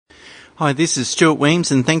Hi, this is Stuart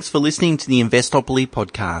Weems, and thanks for listening to the Investopoly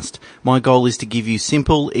podcast. My goal is to give you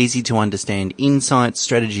simple, easy to understand insights,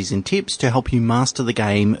 strategies and tips to help you master the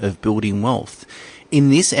game of building wealth. In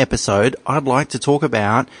this episode, I'd like to talk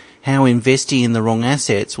about how investing in the wrong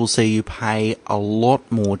assets will see you pay a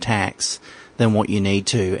lot more tax than what you need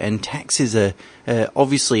to. And tax is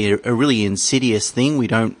obviously a really insidious thing.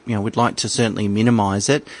 We'd like to certainly minimize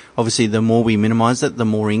it. Obviously, the more we minimize it, the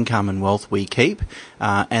more income and wealth we keep.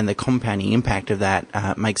 And the compounding impact of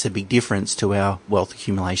that makes a big difference to our wealth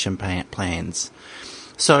accumulation plans.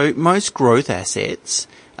 So most growth assets,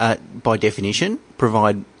 by definition,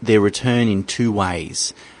 provide their return in two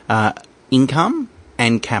ways. Income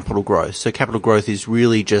and capital growth. So capital growth is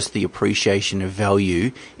really just the appreciation of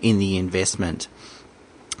value in the investment.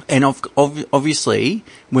 And obviously,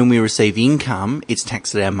 when we receive income, it's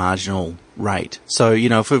taxed at our marginal rate. So,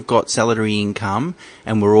 if we've got salary income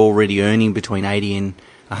and we're already earning between $80,000 and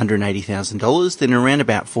 $180,000, then around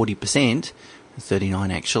about 40%, 39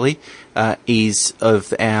 actually, is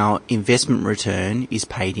of our investment return is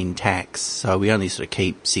paid in tax. So we only sort of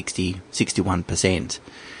keep 61%.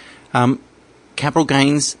 Capital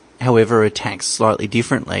gains, however, are taxed slightly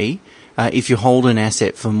differently. If you hold an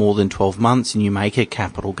asset for more than 12 months and you make a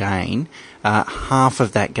capital gain, half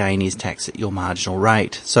of that gain is taxed at your marginal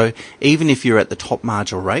rate. So even if you're at the top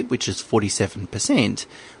marginal rate, which is 47%,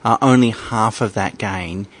 only half of that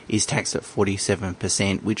gain is taxed at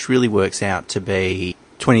 47%, which really works out to be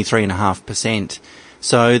 23.5%.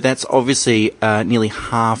 So that's obviously nearly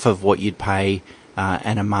half of what you'd pay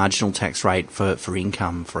and a marginal tax rate for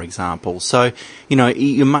income, for example. So,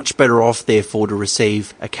 you're much better off, therefore, to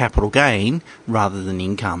receive a capital gain rather than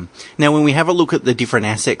income. Now, when we have a look at the different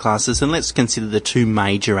asset classes, and let's consider the two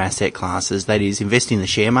major asset classes, that is investing in the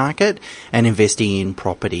share market and investing in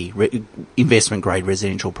property, investment-grade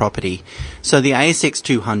residential property. So the ASX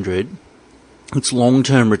 200... its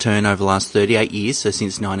long-term return over the last 38 years, so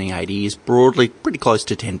since 1980, is broadly pretty close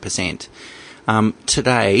to 10%.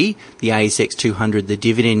 Today, the ASX 200, the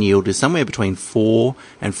dividend yield is somewhere between 4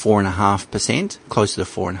 and 4.5%, closer to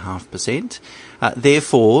 4.5%.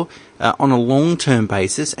 Therefore, on a long-term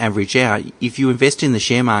basis, average out, if you invest in the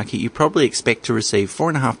share market, you probably expect to receive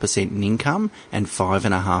 4.5% in income and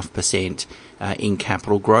 5.5% in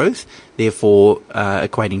capital growth, therefore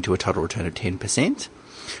equating to a total return of 10%.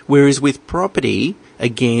 Whereas with property,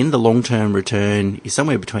 again, the long-term return is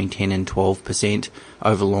somewhere between 10 and 12%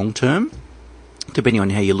 over long term, depending on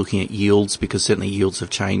how you're looking at yields, because certainly yields have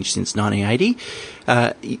changed since 1980.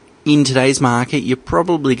 In today's market, you're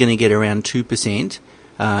probably going to get around 2%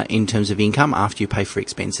 in terms of income after you pay for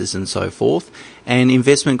expenses and so forth. And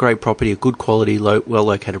investment-grade property, a good quality,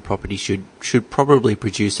 well-located property should probably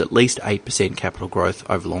produce at least 8% capital growth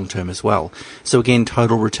over long term as well. So again,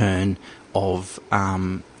 total return of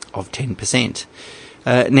 10%.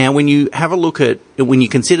 Now, when you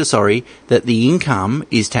consider that the income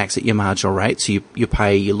is taxed at your marginal rate, so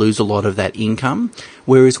you lose a lot of that income,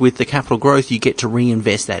 whereas with the capital growth, you get to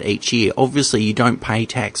reinvest that each year. Obviously, you don't pay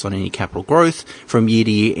tax on any capital growth from year to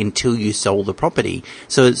year until you sell the property.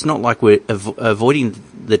 So it's not like we're avoiding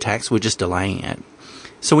the tax, we're just delaying it.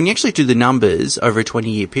 So when you actually do the numbers over a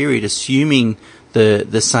 20-year period, assuming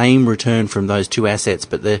the same return from those two assets,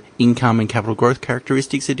 but the income and capital growth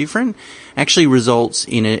characteristics are different, actually results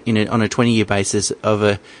on a 20-year basis of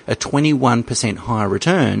a 21% higher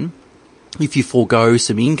return if you forego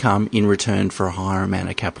some income in return for a higher amount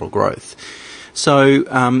of capital growth. So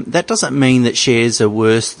that doesn't mean that shares are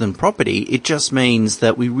worse than property. It just means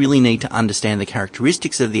that we really need to understand the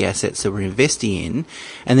characteristics of the assets that we're investing in,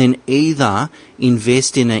 and then either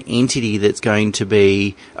invest in an entity that's going to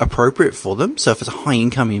be appropriate for them. So if it's a high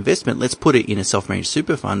income investment, let's put it in a self-managed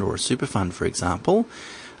super fund or a super fund, for example.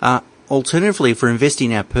 Alternatively, if we're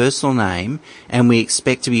investing in our personal name and we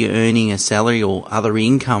expect to be earning a salary or other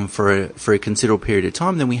income for a considerable period of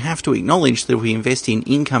time, then we have to acknowledge that if we invest in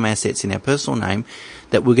income assets in our personal name,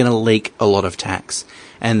 that we're going to leak a lot of tax.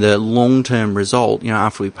 And the long-term result,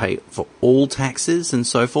 after we pay for all taxes and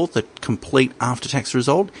so forth, the complete after-tax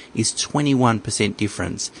result is 21%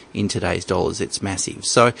 difference in today's dollars. It's massive.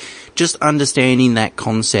 So just understanding that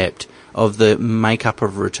concept of the makeup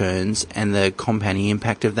of returns and the compounding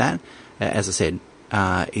impact of that, as I said,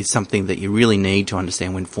 is something that you really need to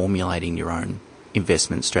understand when formulating your own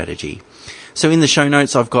investment strategy. So in the show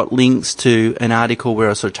notes, I've got links to an article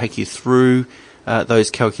where I sort of take you through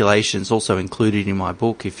those calculations, also included in my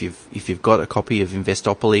book. If you've got a copy of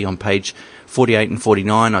Investopoly, on page 48 and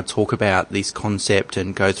 49, I talk about this concept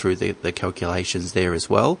and go through the calculations there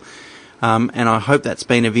as well. And I hope that's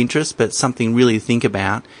been of interest, but something really to think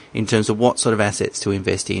about in terms of what sort of assets to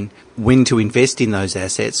invest in, when to invest in those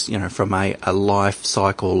assets, from a life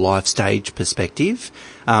cycle, life stage perspective,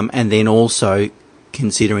 and then also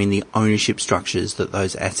considering the ownership structures that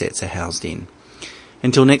those assets are housed in.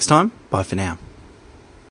 Until next time, bye for now.